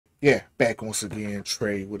Yeah, back once again,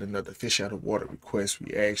 Trey, with another fish out of water request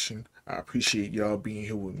reaction. I appreciate y'all being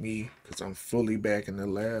here with me because I'm fully back in the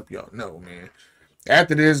lab. Y'all know, man.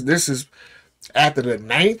 After this is after the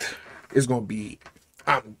ninth. It's gonna be.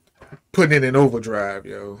 I'm putting it in overdrive,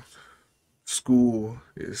 yo. School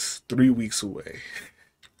is 3 weeks away.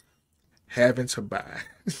 Having to buy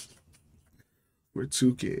with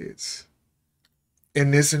 2 kids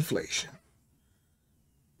in this inflation,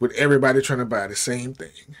 with everybody trying to buy the same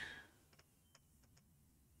thing.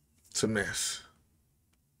 It's a mess.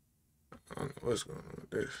 I don't know what's going on with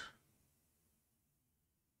this.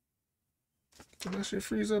 Did my shit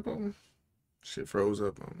freeze up on me? Shit froze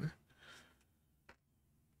up on me.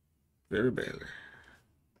 Very badly.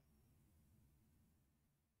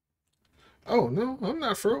 Oh no, I'm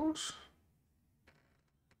not froze.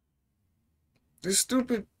 This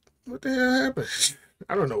stupid. What the hell happened?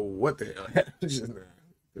 I don't know what the hell happened just now.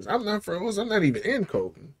 Because I'm not froze. I'm not even in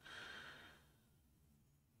coding.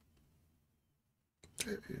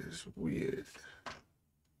 That is weird.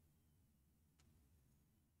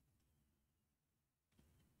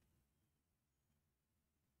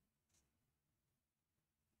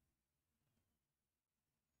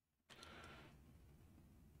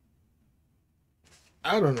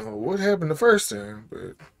 I don't know what happened the first time,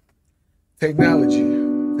 but technology.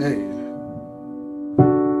 Hey.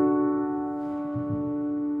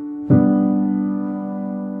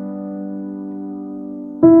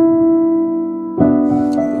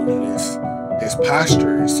 His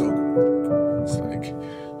posture is so cool. It's like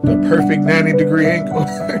the perfect 90-degree angle.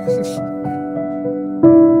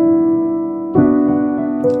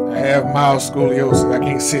 I have mild scoliosis. I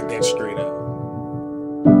can't sit that straight up.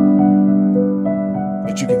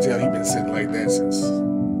 But you can tell he's been sitting like that since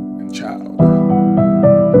a child.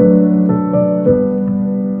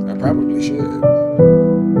 I probably should.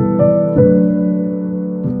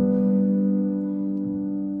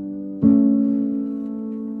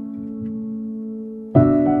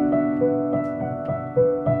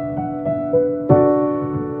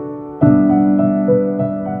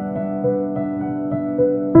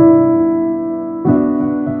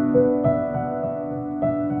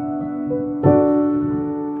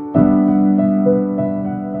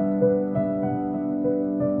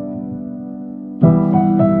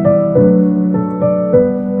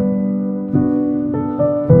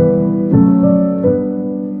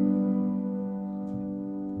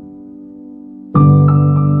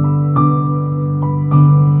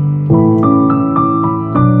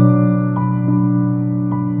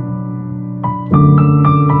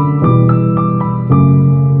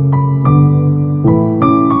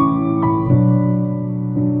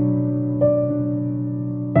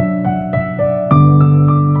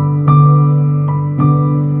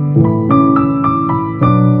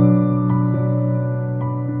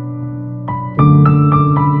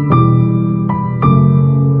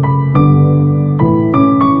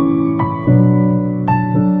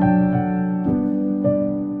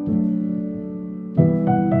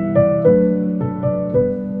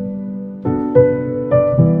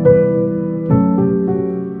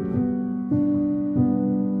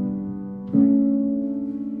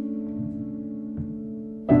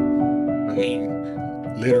 I mean,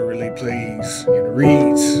 literally plays and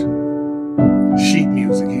reads sheet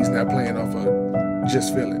music. He's not playing off of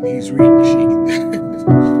just feeling. He's reading sheet.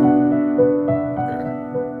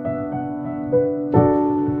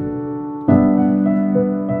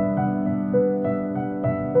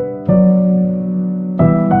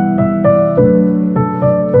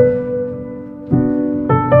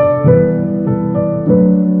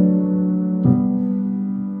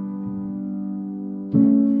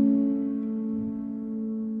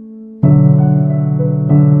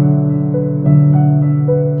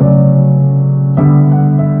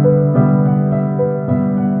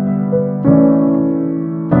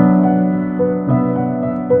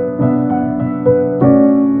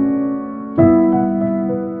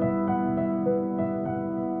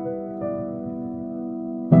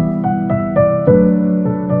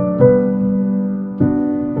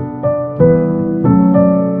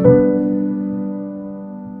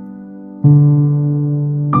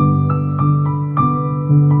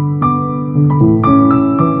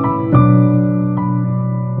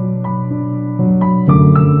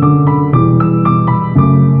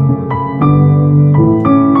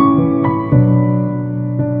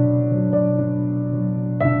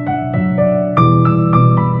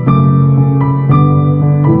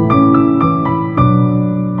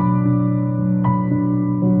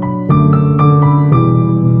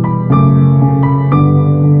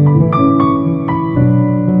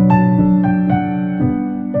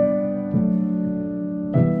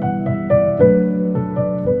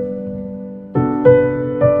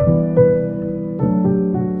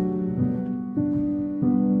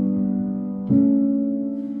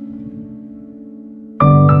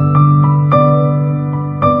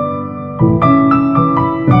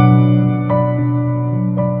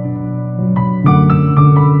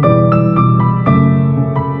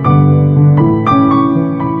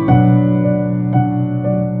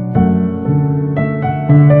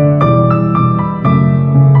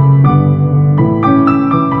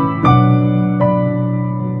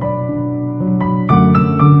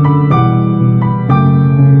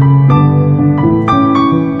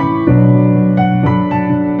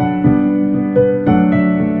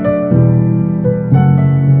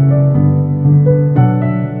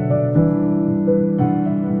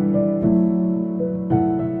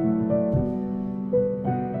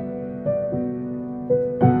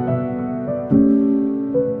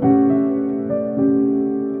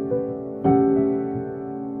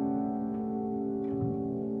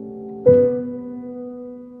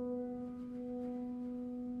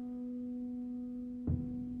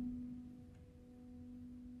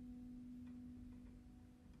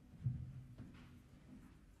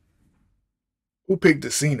 Who picked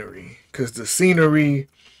the scenery? Because the scenery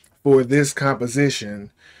for this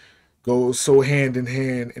composition goes so hand in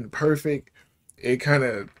hand and perfect. It kind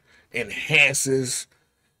of enhances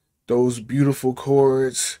those beautiful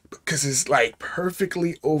chords because it's like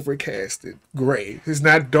perfectly overcasted gray. It's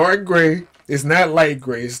not dark gray. It's not light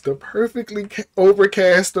gray. It's the perfectly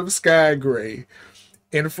overcast of sky gray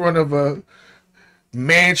in front of a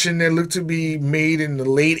mansion that looked to be made in the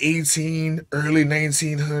late early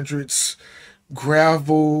 1900s.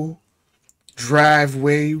 Gravel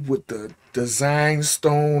driveway with the design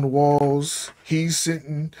stone walls. He's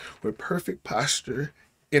sitting with perfect posture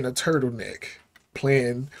in a turtleneck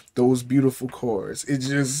playing those beautiful chords. It's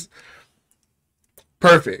just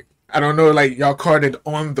perfect. I don't know, like y'all caught it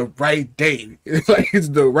on the right day. It's like it's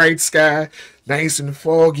the right sky, nice and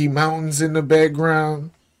foggy mountains in the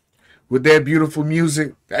background with that beautiful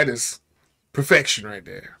music. That is perfection right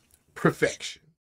there. Perfection.